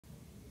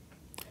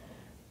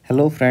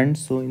Hello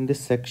friends, so in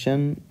this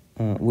section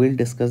we'll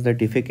discuss the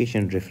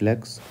defecation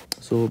reflex.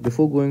 So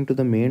before going to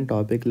the main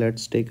topic,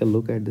 let's take a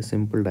look at the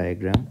simple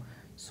diagram.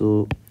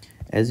 So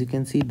as you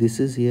can see, this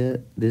is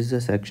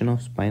a section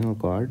of spinal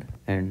cord,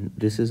 and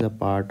this is a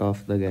part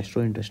of the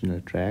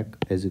gastrointestinal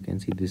tract. As you can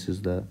see, this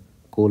is the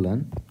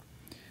colon.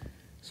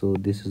 So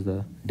this is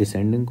the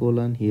descending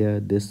colon. Here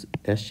this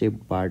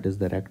S-shaped part is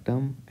the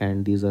rectum,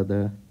 and these are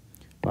the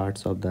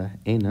parts of the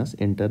anus,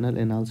 internal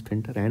anal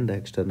sphincter and the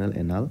external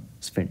anal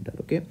sphincter.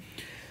 Okay,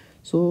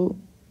 so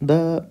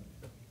the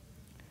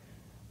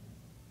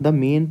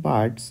main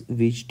parts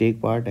which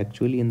take part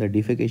actually in the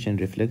defecation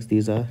reflex,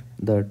 these are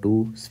the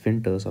two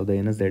sphincters of the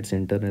anus, that's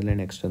internal and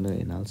external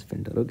anal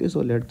sphincter. Okay, so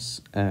let's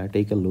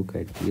take a look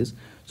at these.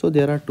 So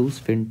there are two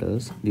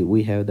sphincters.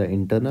 We have the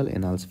internal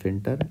anal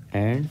sphincter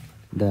and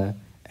the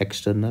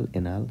external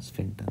anal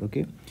sphincter.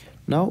 Okay,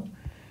 now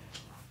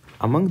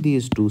among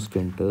these two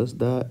sphincters,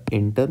 the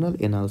internal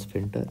anal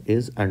sphincter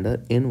is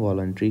under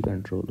involuntary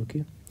control,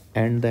 okay,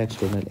 and the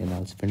external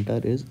anal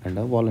sphincter is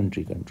under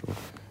voluntary control.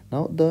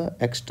 Now, the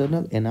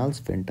external anal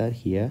sphincter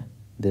here,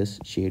 this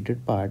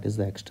shaded part is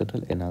the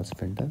external anal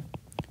sphincter.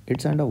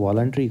 It's under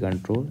voluntary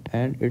control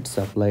and it's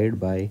supplied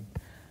by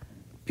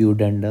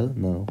pudendal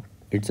nerve.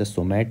 It's a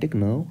somatic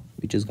nerve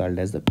which is called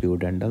as the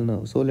pudendal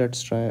nerve. So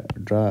let's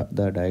draw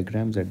the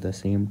diagrams at the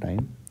same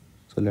time.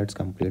 So let's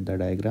complete the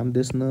diagram.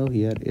 This nerve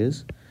here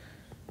is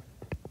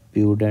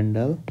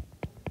pudendal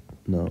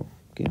nerve.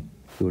 Okay,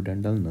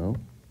 pudendal nerve.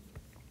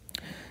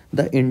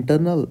 The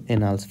internal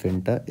anal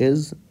sphincter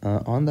is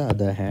on the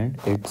other hand,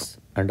 it's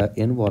under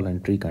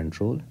involuntary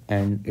control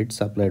and it's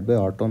supplied by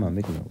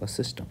autonomic nervous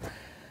system.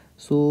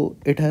 So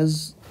it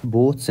has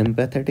both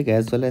sympathetic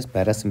as well as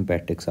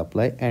parasympathetic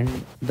supply, and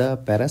the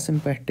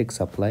parasympathetic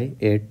supply,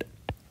 it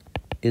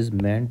is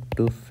meant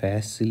to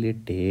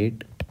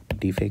facilitate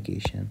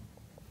defecation,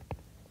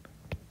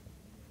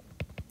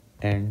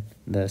 and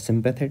the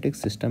sympathetic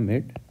system,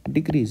 it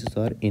decreases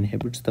or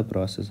inhibits the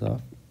process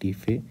of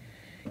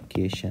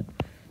defecation.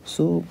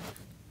 So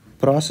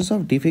process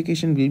of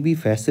defecation will be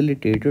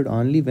facilitated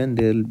only when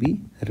there will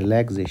be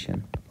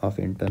relaxation of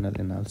internal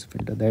anal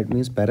sphincter. That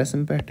means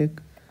parasympathetic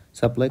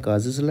supply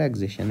causes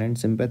relaxation and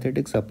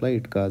sympathetic supply,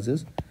 it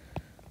causes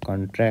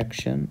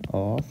contraction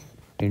of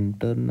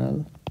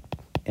internal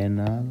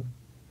anal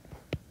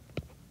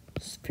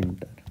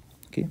sphincter.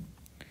 Okay,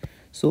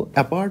 so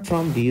apart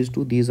from these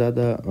two, these are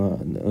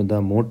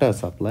the motor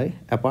supply.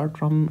 Apart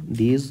from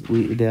these,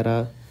 there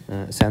are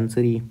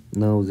sensory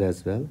nerves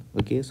as well.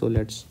 Okay, so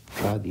let's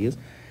draw these.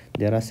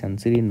 There are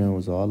sensory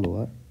nerves all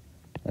over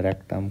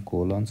rectum,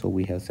 colon. So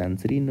we have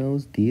sensory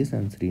nerves. These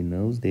sensory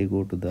nerves, they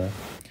go to the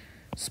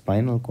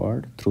spinal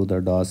cord through the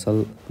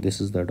dorsal.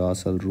 This is the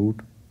dorsal root,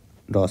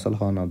 dorsal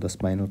horn of the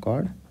spinal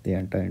cord. They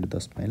enter into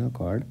the spinal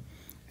cord,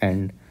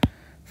 and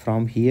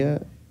from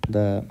here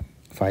the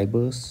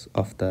fibers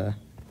of the,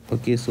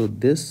 okay, so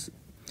this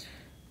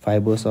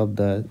fibers of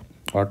the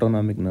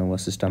autonomic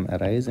nervous system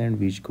arise and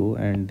which go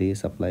and they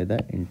supply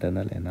the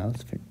internal anal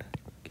sphincter.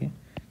 Okay,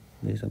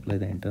 they supply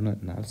the internal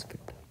anal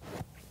sphincter.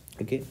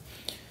 Okay,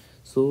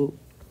 so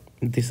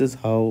this is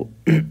how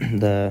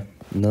the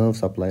nerve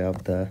supply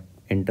of the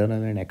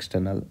internal and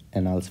external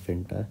anal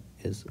sphincter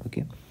is.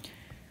 Okay,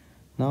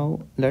 now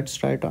let's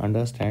try to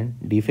understand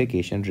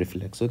defecation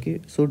reflex.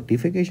 Okay, so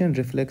defecation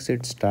reflex,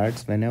 it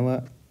starts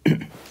whenever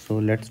so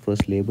let's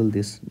first label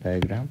this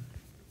diagram.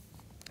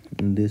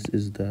 This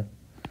is the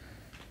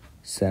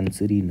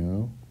sensory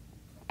nerve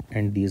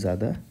and these are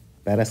the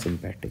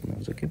parasympathetic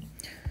nerves. Okay,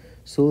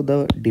 so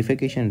the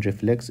defecation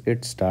reflex,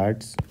 it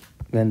starts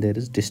when there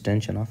is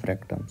distension of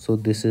rectum. So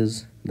this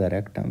is the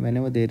rectum.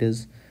 Whenever there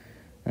is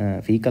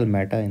fecal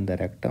matter in the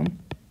rectum,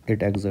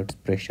 it exerts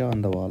pressure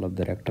on the wall of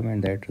the rectum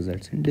and that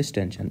results in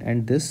distension,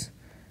 and this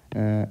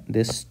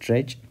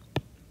stretch,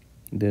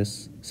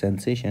 this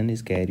sensation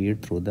is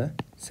carried through the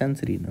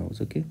sensory nerves.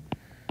 Okay,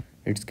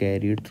 it's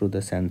carried through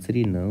the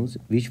sensory nerves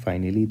which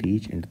finally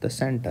reach into the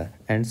center,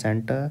 and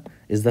center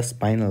is the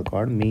spinal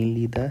cord,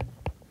 mainly the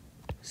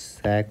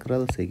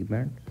sacral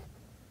segment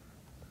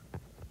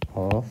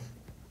of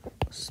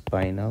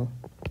spinal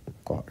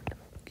cord.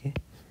 Okay,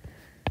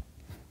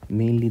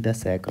 mainly the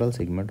sacral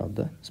segment of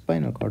the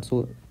spinal cord.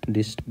 So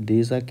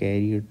these are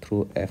carried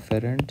through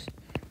afferents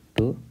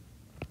to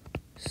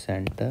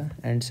center,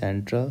 and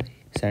center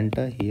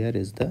here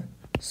is the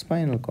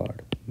spinal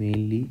cord,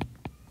 mainly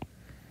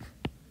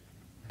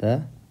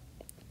the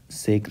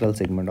sacral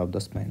segment of the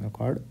spinal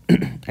cord.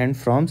 And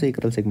from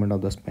sacral segment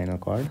of the spinal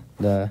cord,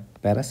 the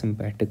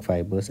parasympathetic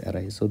fibers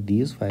arise. So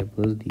these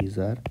fibers, these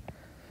are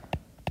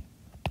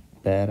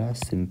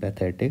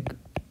parasympathetic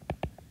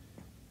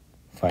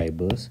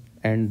fibers,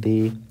 and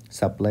they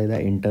supply the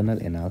internal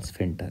anal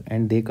sphincter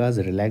and they cause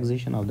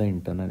relaxation of the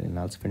internal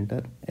anal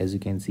sphincter. As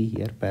you can see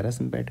here,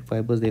 parasympathetic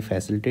fibers, they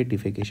facilitate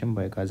defecation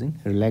by causing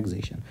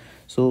relaxation.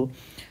 So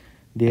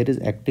there is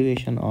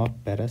activation of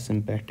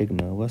parasympathetic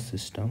nervous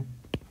system,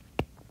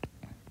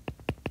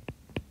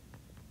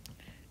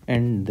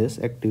 and this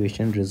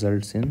activation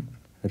results in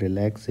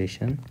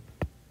relaxation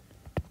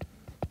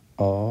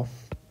of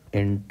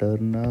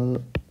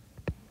internal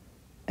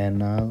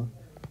anal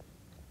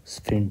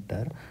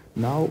sphincter.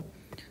 Now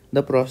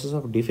the process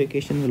of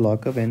defecation will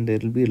occur when there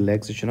will be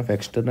relaxation of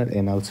external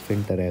anal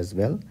sphincter as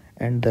well,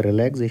 and the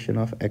relaxation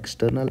of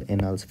external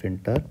anal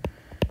sphincter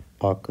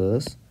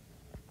occurs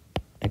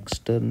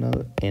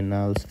external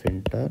anal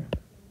sphincter,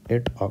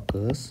 it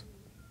occurs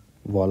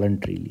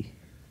voluntarily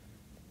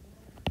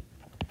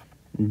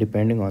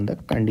depending on the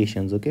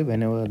conditions. Okay,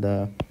 whenever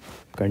the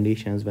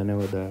conditions,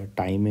 whenever the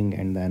timing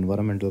and the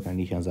environmental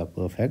conditions are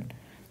perfect,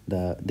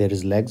 there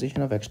is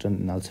relaxation of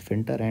external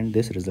sphincter and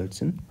this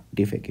results in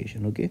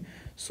defecation. Okay,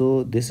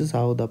 so this is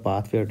how the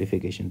pathway of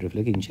defecation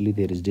reflex. Initially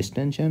there is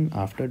distension.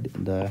 After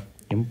the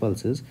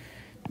impulses,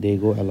 they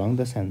go along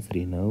the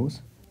sensory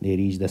nerves, they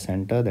reach the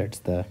center, that's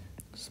the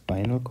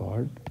spinal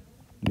cord,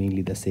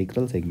 mainly the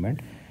sacral segment,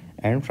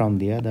 and from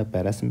there the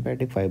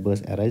parasympathetic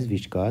fibers arise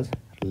which cause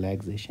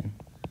relaxation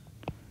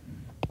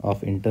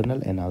of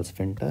internal anal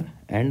sphincter,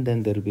 and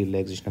then there will be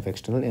relaxation of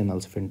external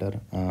anal sphincter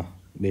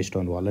based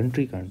on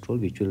voluntary control,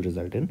 which will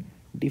result in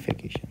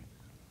defecation.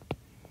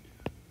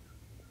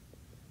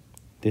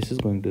 This is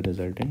going to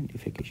result in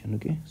defecation.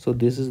 Okay, so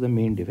this is the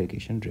main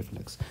defecation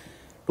reflex.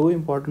 Two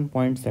important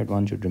points that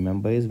one should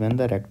remember is when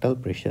the rectal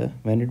pressure,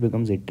 when it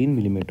becomes 18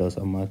 millimeters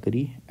of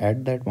mercury,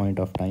 at that point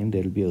of time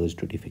there will be urge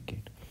to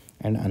defecate.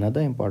 And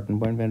another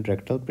important point, when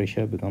rectal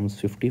pressure becomes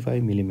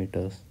 55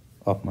 millimeters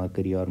of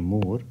mercury or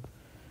more,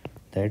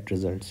 that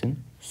results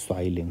in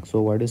soiling.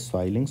 So what is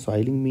soiling?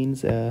 Soiling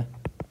means a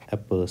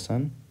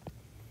person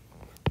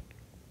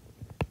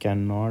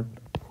cannot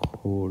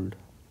hold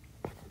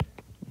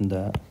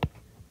the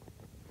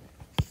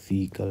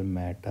fecal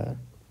matter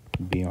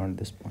beyond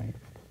this point.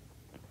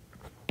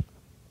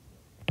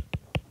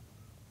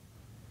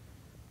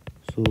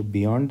 So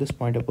beyond this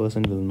point a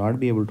person will not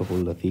be able to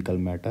hold the fecal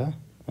matter.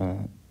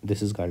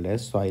 This is called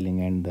as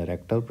soiling, and the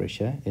rectal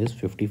pressure is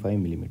 55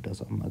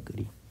 millimeters of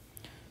mercury.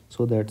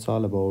 So that's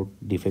all about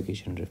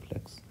defecation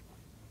reflex.